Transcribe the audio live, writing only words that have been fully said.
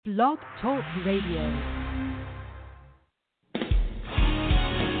Blog Talk Radio.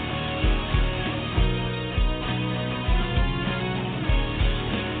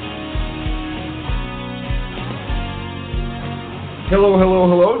 Hello,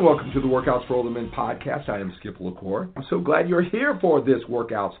 and welcome to the Workouts for Older Men podcast. I am Skip LaCour. I'm so glad you're here for this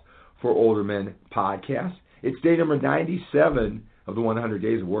Workouts for Older Men podcast. It's day number 97 of the 100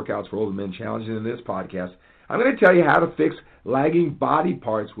 Days of Workouts for Older Men Challenge. And in this podcast, I'm going to tell you how to fix lagging body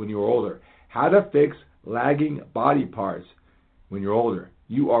parts when you're older. How to fix lagging body parts when you're older.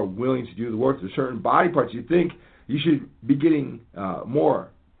 You are willing to do the work. There's certain body parts you think you should be getting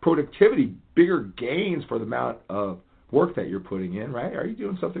more productivity, bigger gains for the amount of work that you're putting in, right? Are you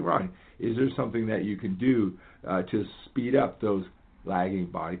doing something wrong? Is there something that you can do to speed up those lagging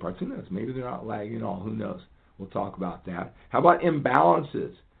body parts? Who knows? Maybe they're not lagging at all. Who knows? We'll talk about that. How about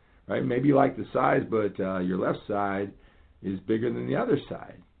imbalances, right? Maybe you like the size, but your left side is bigger than the other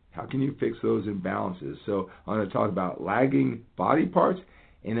side. How can you fix those imbalances? So I'm going to talk about lagging body parts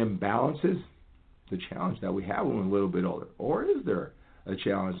and imbalances, the challenge that we have when we're a little bit older. Or is there a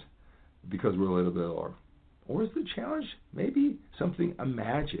challenge because we're a little bit older? Or is the challenge maybe something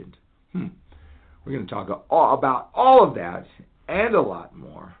imagined? We're going to talk about all of that and a lot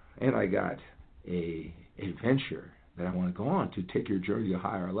more. And I got an adventure that I want to go on to take your journey to a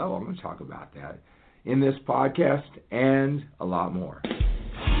higher level. I'm going to talk about that in this podcast and a lot more.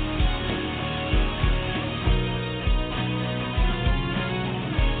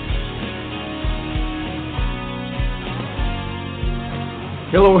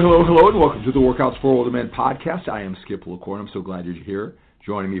 Hello, and welcome to the Workouts for Older Men podcast. I am Skip LaCour, and I'm so glad you're here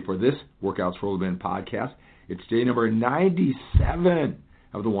joining me for this Workouts for Older Men podcast. It's day number 97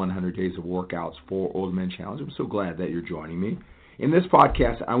 of the 100 Days of Workouts for Older Men Challenge. I'm so glad that you're joining me. In this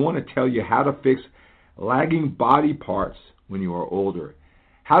podcast, I want to tell you how to fix lagging body parts when you are older.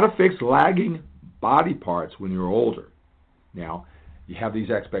 How to fix lagging body parts when you're older. Now, you have these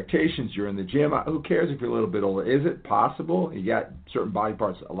expectations. You're in the gym. Who cares if you're a little bit older? Is it possible? You got certain body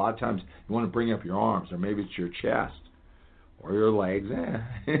parts. A lot of times you want to bring up your arms, or maybe it's your chest or your legs.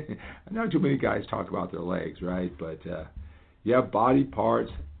 Not too many guys talk about their legs, right? But you have body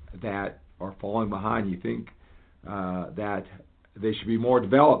parts that are falling behind. You think that they should be more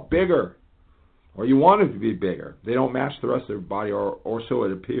developed, bigger, or you want them to be bigger. They don't match the rest of their body, or so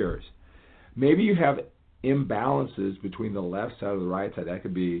it appears. Maybe you have imbalances between the left side and the right side. That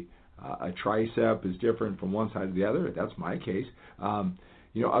could be a tricep is different from one side to the other. That's my case. A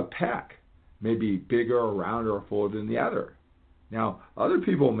pec may be bigger or rounder or fuller than the other. Now, other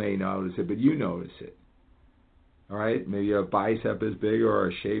people may notice it, but you notice it. All right? Maybe a bicep is bigger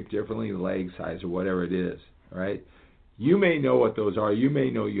or shaped differently, leg size or whatever it is. All right? You may know what those are. You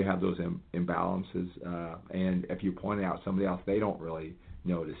may know you have those imbalances, and if you point it out to somebody else, they don't really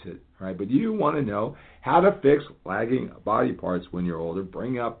notice it, right? But you want to know how to fix lagging body parts when you're older,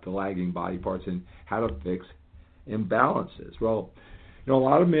 bring up the lagging body parts, and how to fix imbalances. Well, a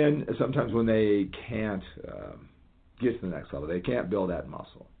lot of men, sometimes when they can't get to the next level, they can't build that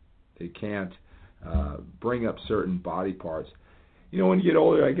muscle. They can't bring up certain body parts. When you get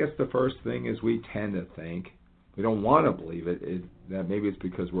older, I guess the first thing is we tend to think, we don't want to believe it, that maybe it's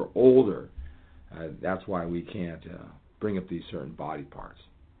because we're older. That's why we can't bring up these certain body parts.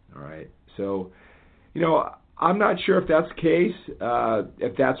 All right. So, I'm not sure if that's the case.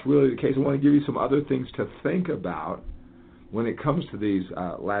 If that's really the case, I want to give you some other things to think about when it comes to these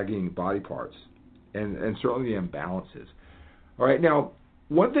lagging body parts and certainly the imbalances. All right. Now,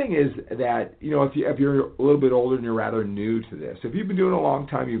 one thing is that, if you're a little bit older and you're rather new to this, if you've been doing it a long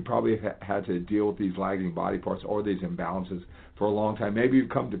time, you probably have had to deal with these lagging body parts or these imbalances for a long time. Maybe you've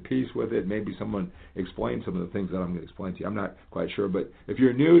come to peace with it. Maybe someone explained some of the things that I'm going to explain to you. I'm not quite sure. But if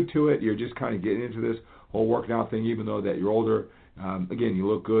you're new to it, you're just kind of getting into this whole working out thing, even though that you're older. Again, you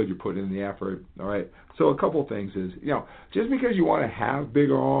look good. You're putting in the effort. All right. So a couple of things is, just because you want to have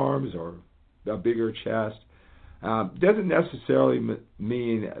bigger arms or a bigger chest, doesn't necessarily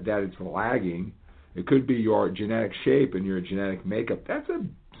mean that it's lagging. It could be your genetic shape and your genetic makeup. That's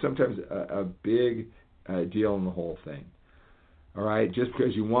sometimes a big deal in the whole thing. All right, just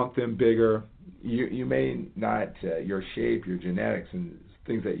because you want them bigger, you may not, your shape, your genetics, and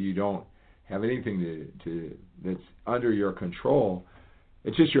things that you don't have anything to that's under your control.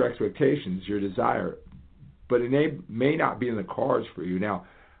 It's just your expectations, your desire. But it may not be in the cards for you. Now,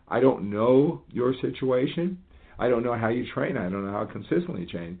 I don't know your situation. I don't know how you train. I don't know how consistently you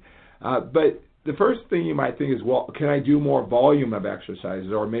train. But the first thing you might think is, well, can I do more volume of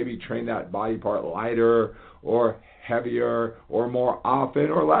exercises, or maybe train that body part lighter or heavier or more often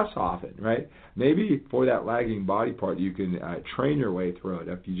or less often, right? Maybe for that lagging body part, you can train your way through it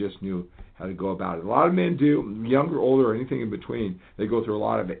if you just knew how to go about it. A lot of men do, younger, older, or anything in between. They go through a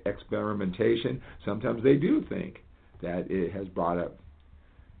lot of experimentation. Sometimes they do think that it has brought up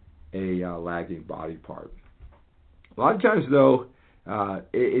a lagging body part. A lot of times, though,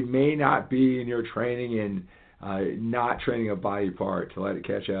 it may not be in your training and not training a body part to let it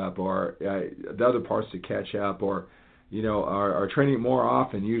catch up, or the other parts to catch up, or are training it more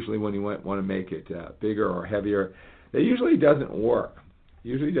often. Usually, when you want to make it bigger or heavier, that usually doesn't work.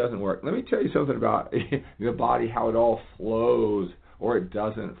 Let me tell you something about the body, how it all flows or it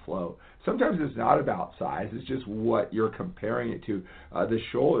doesn't flow. Sometimes it's not about size. It's just what you're comparing it to. The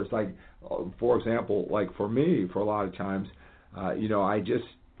shoulders, like, for example, like for me, for a lot of times, I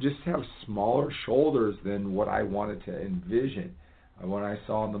just have smaller shoulders than what I wanted to envision when I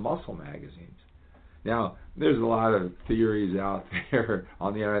saw in the muscle magazines. Now, there's a lot of theories out there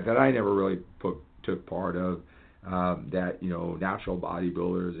on the internet that I never really took part of, that, natural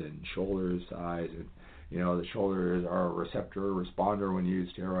bodybuilders and shoulder size, and, the shoulders are a receptor responder when you use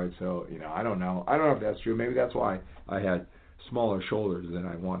steroids. So, I don't know. I don't know if that's true. Maybe that's why I had smaller shoulders than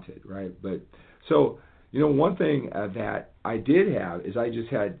I wanted, right? But, so, one thing that I did have is I just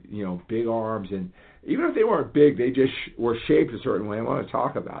had, big arms, and even if they weren't big, they just were shaped a certain way. I want to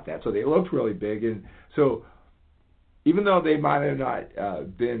talk about that. So they looked really big, and so even though they might have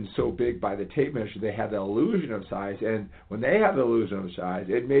not been so big by the tape measure, they had the illusion of size, and when they had the illusion of size,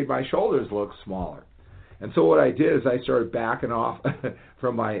 it made my shoulders look smaller. And so what I did is I started backing off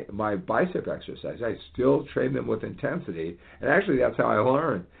from my bicep exercise. I still trained them with intensity, and actually that's how I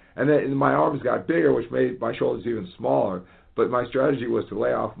learned. And then my arms got bigger, which made my shoulders even smaller. But my strategy was to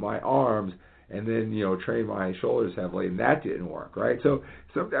lay off my arms and then, train my shoulders heavily, and that didn't work, right? So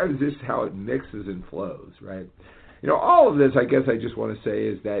sometimes this is how it mixes and flows, right? All of this, I guess I just want to say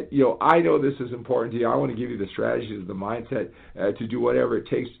is that, I know this is important to you. I want to give you the strategies, the mindset to do whatever it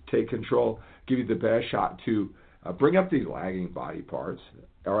takes to take control, give you the best shot to bring up these lagging body parts,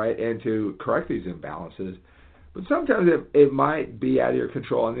 all right, and to correct these imbalances. But sometimes it might be out of your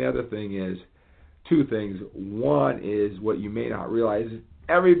control. And the other thing is, two things. One is what you may not realize is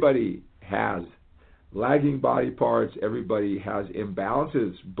everybody has lagging body parts. Everybody has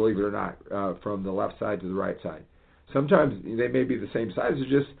imbalances, believe it or not, from the left side to the right side. Sometimes they may be the same size. It's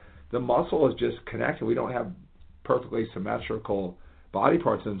just the muscle is just connected. We don't have perfectly symmetrical body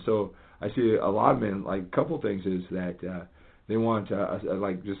parts. And so I see a lot of men, like a couple of things is that they want,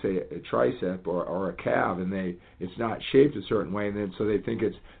 like just say a tricep or a calf, and it's not shaped a certain way, and then so they think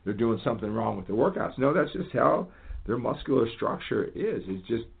they're doing something wrong with their workouts. No, that's just how their muscular structure is. It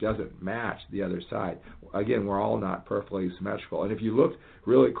just doesn't match the other side. Again, we're all not perfectly symmetrical. And if you look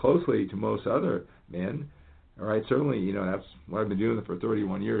really closely to most other men, all right, certainly, that's what I've been doing for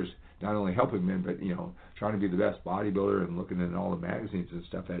 31 years, not only helping men, but, trying to be the best bodybuilder and looking in all the magazines and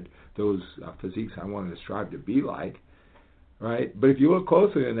stuff at those physiques I wanted to strive to be like, right? But if you look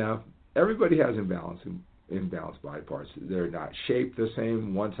closely enough, everybody has imbalanced body parts. They're not shaped the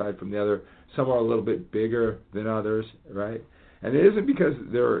same, one side from the other. Some are a little bit bigger than others, right? And it isn't because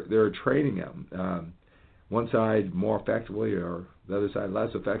they're training them, one side more effectively or the other side less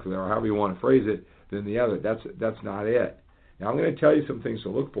effectively, or however you want to phrase it, than the other. That's not it. Now, I'm going to tell you some things to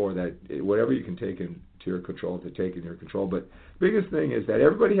look for, that whatever you can take into your control, to take in your control. But the biggest thing is that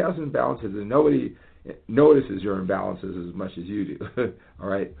everybody has imbalances, and nobody notices your imbalances as much as you do, all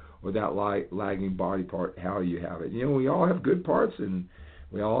right, or that lagging body part, how you have it. We all have good parts, and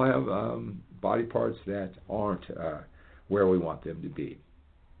we all have body parts that aren't where we want them to be,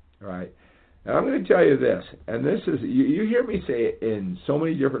 all right? And I'm going to tell you this, and this is, you hear me say it in so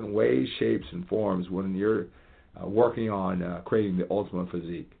many different ways, shapes, and forms when you're working on creating the ultimate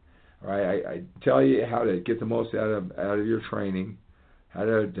physique. All right, I tell you how to get the most out of your training, how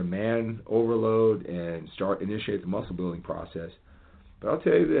to demand overload and initiate the muscle building process. But I'll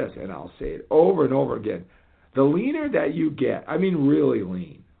tell you this, and I'll say it over and over again, the leaner that you get, I mean really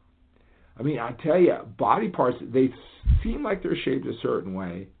lean. I mean, I tell you, body parts, they seem like they're shaped a certain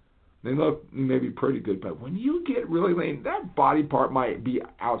way. They look maybe pretty good, but when you get really lean, that body part might be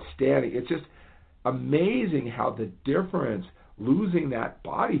outstanding. It's just amazing how the difference losing that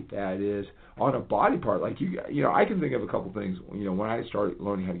body fat is on a body part. Like I can think of a couple things. When I started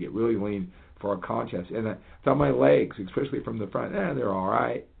learning how to get really lean for a contest, and I thought my legs, especially from the front, they're all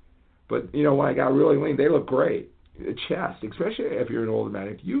right. But when I got really lean, they look great. The chest, especially if you're an older man,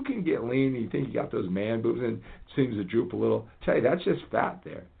 if you can get lean and you think you got those man boobs and it seems to droop a little, tell you that's just fat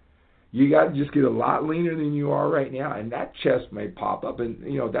there. you got to just get a lot leaner than you are right now, and that chest may pop up. And,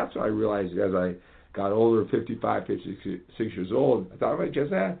 that's what I realized as I got older, 55, 56 years old. I thought I might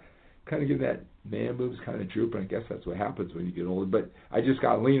just kind of get that man boobs kind of drooping. I guess that's what happens when you get older. But I just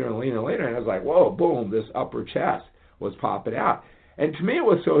got leaner and leaner and leaner, and I was like, whoa, boom, this upper chest was popping out. And to me, it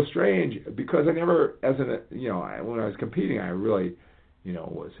was so strange because I never, when I was competing, I really,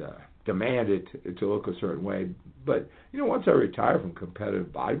 was demanded to look a certain way. But, once I retired from competitive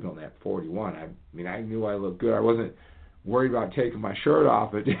bodybuilding at 41, I knew I looked good. I wasn't worried about taking my shirt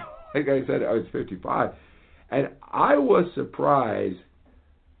off. But like I said, I was 55. And I was surprised,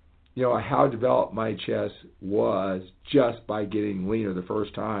 how developed my chest was just by getting leaner the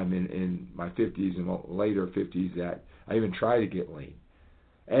first time in my 50s and later 50s that I even tried to get lean.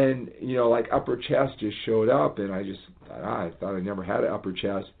 And, like upper chest just showed up, and I just thought I never had an upper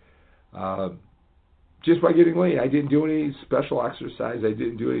chest. Just by getting lean. I didn't do any special exercise. I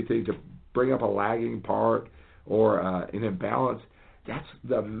didn't do anything to bring up a lagging part or an imbalance. That's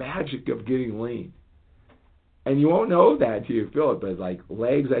the magic of getting lean. And you won't know that until you feel it, but like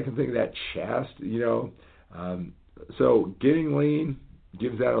legs, I can think of that chest, So getting lean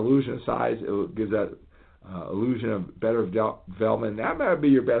gives that illusion of size. It gives that illusion of better development. That might be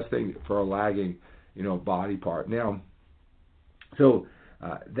your best thing for a lagging, body part. Now, so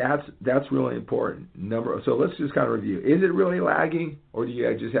that's really important. So let's just kind of review. Is it really lagging, or do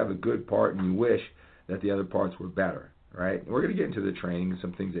you just have a good part and you wish that the other parts were better, right? We're going to get into the training and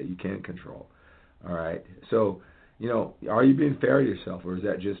some things that you can control. All right. So, are you being fair to yourself, or is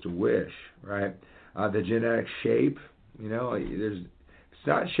that just a wish, right? The genetic shape, it's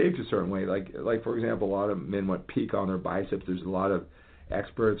not shaped a certain way. Like for example, a lot of men want peak on their biceps. There's a lot of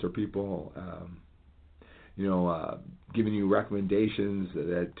experts or people, giving you recommendations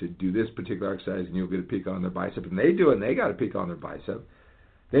that to do this particular exercise and you'll get a peak on their bicep, and they do it and they got a peak on their bicep.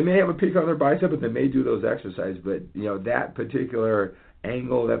 They may have a peak on their bicep, and they may do those exercises, but that particular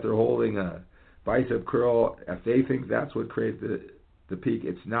angle that they're holding a bicep curl, if they think that's what creates the peak,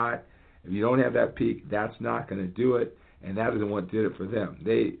 it's not. If you don't have that peak, that's not going to do it, and that isn't what did it for them.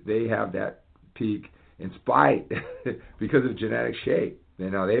 They have that peak in spite because of genetic shape. They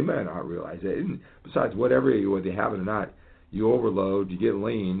may not realize it. And besides, whether they have it or not, you overload, you get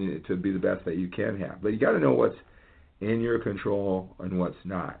lean to be the best that you can have. But you got to know what's in your control and what's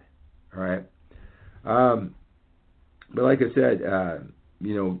not. All right. But like I said,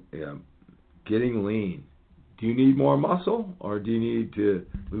 getting lean. Do you need more muscle, or do you need to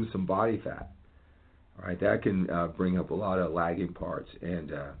lose some body fat? All right, that can bring up a lot of lagging parts,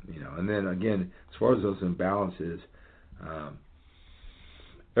 and and then again, as far as those imbalances,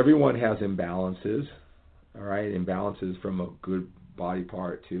 everyone has imbalances. All right, imbalances from a good body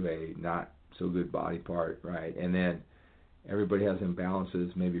part to a not so good body part, right? And then everybody has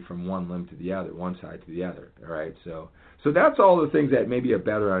imbalances maybe from one limb to the other, one side to the other, all right? So that's all the things that maybe a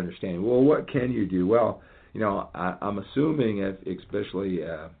better understanding. Well, what can you do? Well, I'm assuming especially,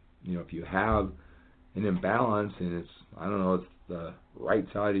 if you have an imbalance and it's the right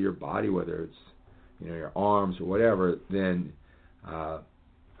side of your body, whether it's, your arms or whatever, then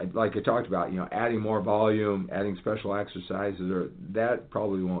like I talked about, adding more volume, adding special exercises, that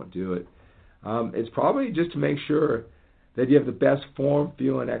probably won't do it. It's probably just to make sure that you have the best form,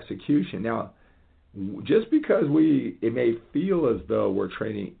 feel, and execution. Now, just because it may feel as though we're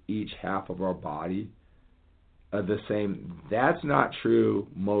training each half of our body the same, that's not true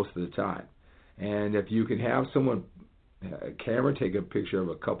most of the time. And if you can have someone, a camera, take a picture of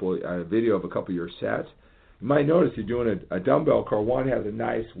a video of a couple of your sets, you might notice you're doing a dumbbell curl. One has a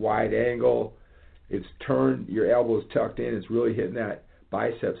nice wide angle. It's turned, your elbow is tucked in. It's really hitting that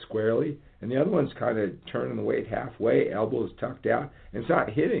bicep squarely. And the other one's kind of turning the weight halfway, elbow is tucked out, and it's not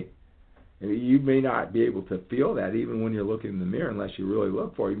hitting. You may not be able to feel that even when you're looking in the mirror unless you really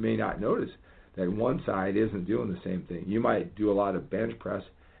look for it. You may not notice that one side isn't doing the same thing. You might do a lot of bench press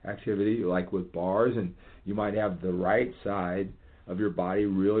activity like with bars, and you might have the right side of your body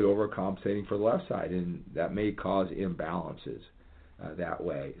really overcompensating for the left side, and that may cause imbalances that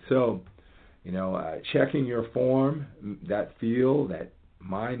way. So, checking your form, that feel, that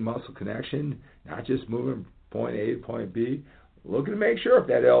mind-muscle connection, not just moving point A to point B, looking to make sure if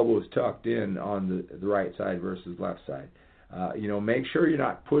that elbow is tucked in on the right side versus left side. Make sure you're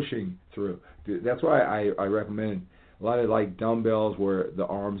not pushing through. That's why I recommend a lot of like dumbbells where the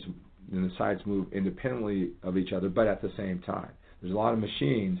arms and the sides move independently of each other, but at the same time. There's a lot of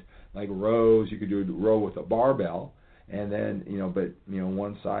machines like rows. You could do a row with a barbell, and then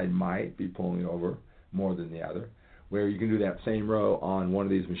one side might be pulling over more than the other. Where you can do that same row on one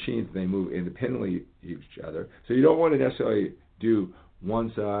of these machines, they move independently of each other. So you don't want to necessarily do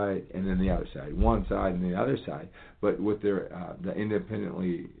one side and then the other side, one side and the other side. But with their the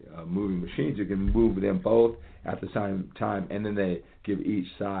independently moving machines, you can move them both at the same time, and then they give each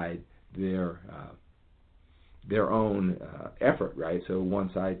side their own effort, right? So one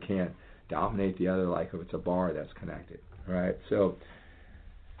side can't dominate the other like if it's a bar that's connected, right? So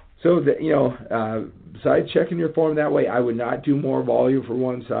besides checking your form that way, I would not do more volume for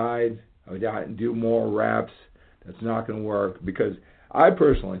one side. I would not do more reps. That's not going to work, because I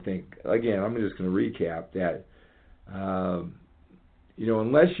personally think, again, I'm just going to recap that,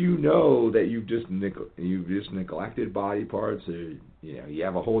 unless you know that you've just neglected body parts, or you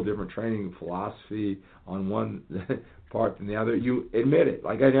have a whole different training philosophy on one part than the other, you admit it.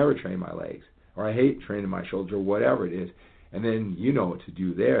 Like, I never train my legs, or I hate training my shoulders, or whatever it is. And then you know what to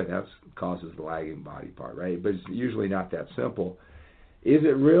do there. That causes the lagging body part, right? But it's usually not that simple. Is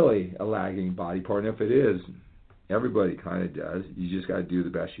it really a lagging body part? And if it is, everybody kind of does. You just got to do the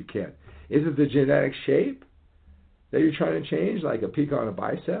best you can. Is it the genetic shape that you're trying to change, like a peak on a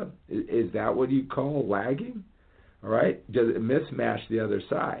bicep? Is that what you call lagging? All right? Does it mismatch the other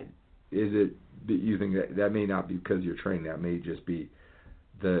side? Is it that you think that may not be because you're training? That may just be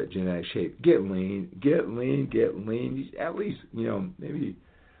the genetic shape. Get lean. At least, maybe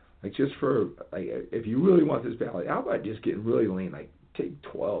like just for, like, if you really want this balance, how about just getting really lean? Like, take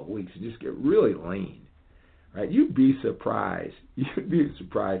 12 weeks and just get really lean, right? You'd be surprised.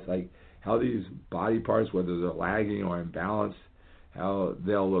 Like, how these body parts, whether they're lagging or imbalanced, how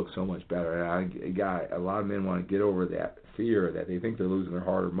they'll look so much better. And a lot of men want to get over that fear that they think they're losing their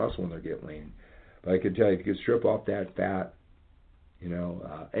heart or muscle when they get lean. But I can tell you, if you can strip off that fat,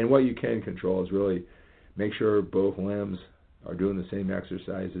 and what you can control is really make sure both limbs are doing the same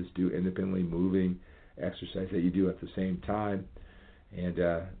exercises, do independently moving exercise that you do at the same time, and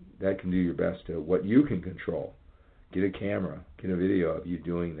that can do your best to what you can control. Get a camera, get a video of you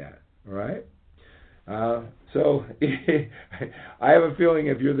doing that, all right? So I have a feeling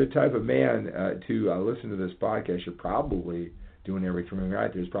if you're the type of man to listen to this podcast, you're probably doing everything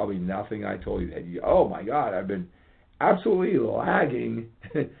right. There's probably nothing I told you that oh my God, I've been absolutely lagging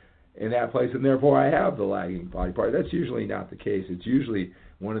in that place, and therefore I have the lagging body part. That's usually not the case. It's usually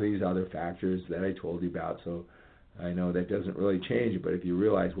one of these other factors that I told you about. So I know that doesn't really change it, but if you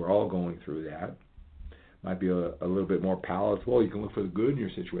realize we're all going through that, might be a little bit more palatable. You can look for the good in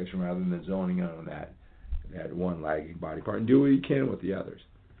your situation rather than zoning in on that one lagging body part, and do what you can with the others.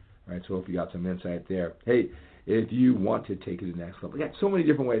 Right? So if you got some insight there, hey, if you want to take it to the next level, we got so many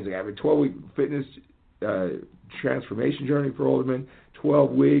different ways. I have a 12-week fitness transformation journey for older men,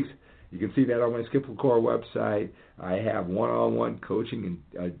 12 weeks. You can see that on my Skip LaCour website. I have one-on-one coaching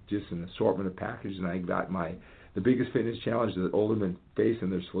and just an assortment of packages, and I got the biggest fitness challenge that older men face in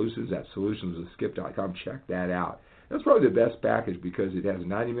their solutions at solutionswithskip.com. Check that out. That's probably the best package because it has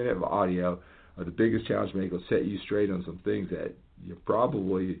 90 minutes of audio of the biggest challenge make. It'll set you straight on some things that you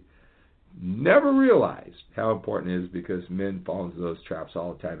probably never realized how important it is, because men fall into those traps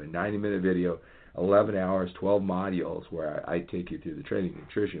all the time. A 90-minute video, 11 hours, 12 modules where I take you through the training,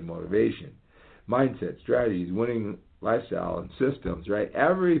 nutrition, motivation, mindset, strategies, winning lifestyle, and systems, right?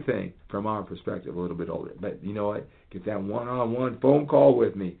 Everything from our perspective, a little bit older. But you know what? Get that one-on-one phone call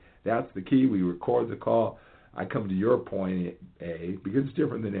with me. That's the key. We record the call. I come to your point A because it's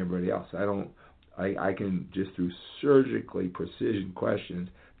different than everybody else. I can just through surgically precision questions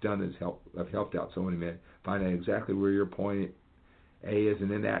I've helped out so many men find out exactly where your point A is,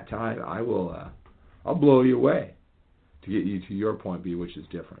 and in that time I'll blow you away to get you to your point B, which is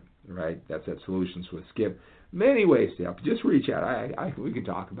different, right? That's at Solutions with Skip. Many ways to help. Just reach out. We can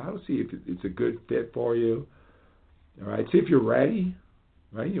talk about it. See if it's a good fit for you. All right. See if you're ready.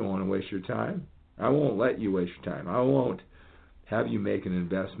 Right. You don't want to waste your time. I won't let you waste your time. I won't have you make an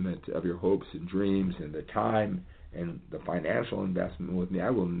investment of your hopes and dreams and the time and the financial investment with me. I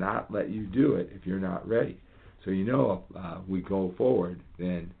will not let you do it if you're not ready. So if we go forward,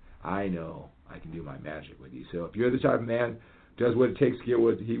 then I know I can do my magic with you. So if you're the type of man who does what it takes to get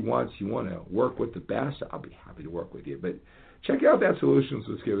what he wants, you want to work with the best, I'll be happy to work with you. But check out that Solutions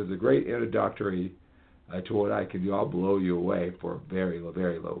with Skip. It's a great introductory to what I can do. I'll blow you away for a very,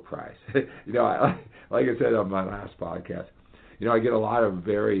 very low price. Like I said on my last podcast, I get a lot of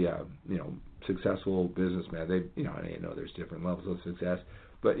very, successful businessmen. They, I know there's different levels of success,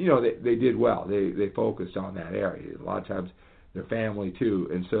 but they did well. They focused on that area. A lot of times, their family too,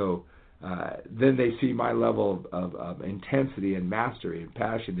 and so then they see my level of intensity and mastery and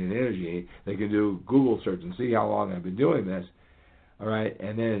passion and energy. They can do Google search and see how long I've been doing this. All right,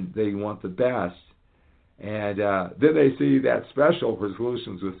 and then they want the best. And then they see that special for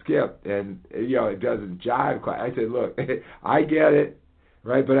Solutions with Skip, and it doesn't jive quite. I said, look, I get it.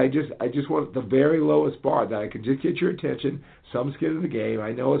 right? But I just want the very lowest bar that I can just get your attention, some skin in the game.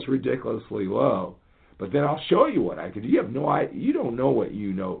 I know it's ridiculously low, but then I'll show you what I can do. You have no idea. You don't know what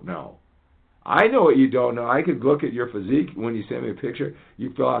you don't know. I know what you don't know. I could look at your physique when you send me a picture.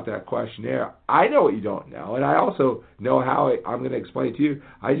 You fill out that questionnaire. I know what you don't know, and I also know how I'm going to explain it to you.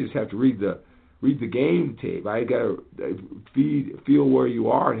 I just have to read the game tape. I got to feel where you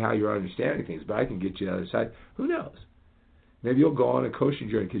are and how you're understanding things. But I can get you to the other side. Who knows? Maybe you'll go on a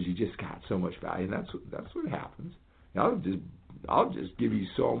coaching journey because you just got so much value, and that's what happens. And I'll just give you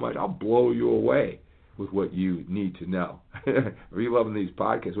so much. I'll blow you away with what you need to know. If you're loving these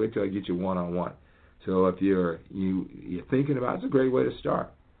podcasts, wait till I get you one-on-one. So if you're thinking about it, it's a great way to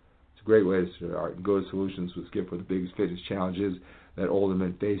start. It's a great way to start. Go to Solutions with Skip for the biggest fitness challenges that older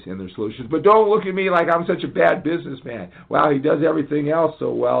men face and their solutions. But don't look at me like I'm such a bad businessman. Wow, he does everything else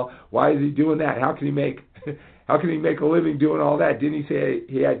so well. Why is he doing that? How can he make a living doing all that? Didn't he say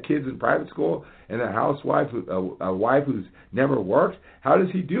he had kids in private school and a housewife, a wife who's never worked? How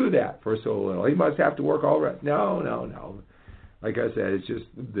does he do that for so little? He must have to work all right. No. Like I said, it's just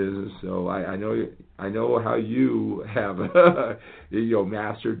business. So I know how you have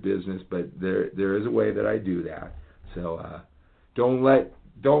mastered business, but there is a way that I do that. So don't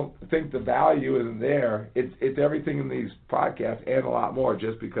think the value isn't there. It's everything in these podcasts and a lot more,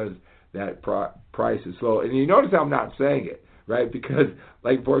 just because that price is low. And you notice I'm not saying it, right? Because,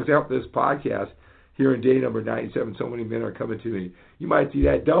 like, for example, this podcast here in day number 97, so many men are coming to me. You might see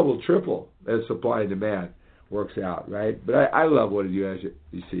that double, triple as supply and demand works out, right? But I love what I do, as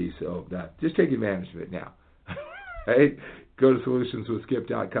you see. So just take advantage of it now. Right? Go to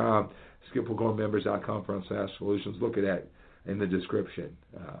solutionswithskip.com, skiplecoremembers.com/solutions. Look at that in the description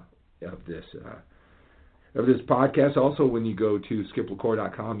of this podcast. Also, when you go to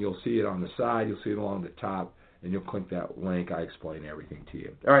skiplecore.com, you'll see it on the side, you'll see it along the top, and you'll click that link. I explain everything to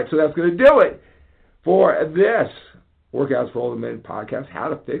you. All right, so that's going to do it for this Workouts for Older Men podcast, how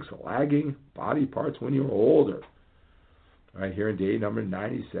to fix lagging body parts when you're older. All right, here in day number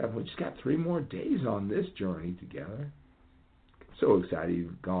 97. We just got 3 more days on this journey together. So excited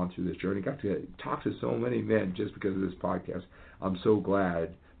you've gone through this journey. Got to talk to so many men just because of this podcast. I'm so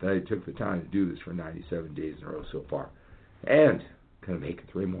glad that I took the time to do this for 97 days in a row so far. And going to make it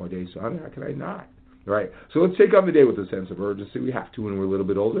 3 more days. So how can I not? All right, so let's take on the day with a sense of urgency. We have to when we're a little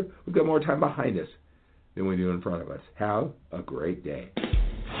bit older. We've got more time behind us than we do in front of us. Have a great day.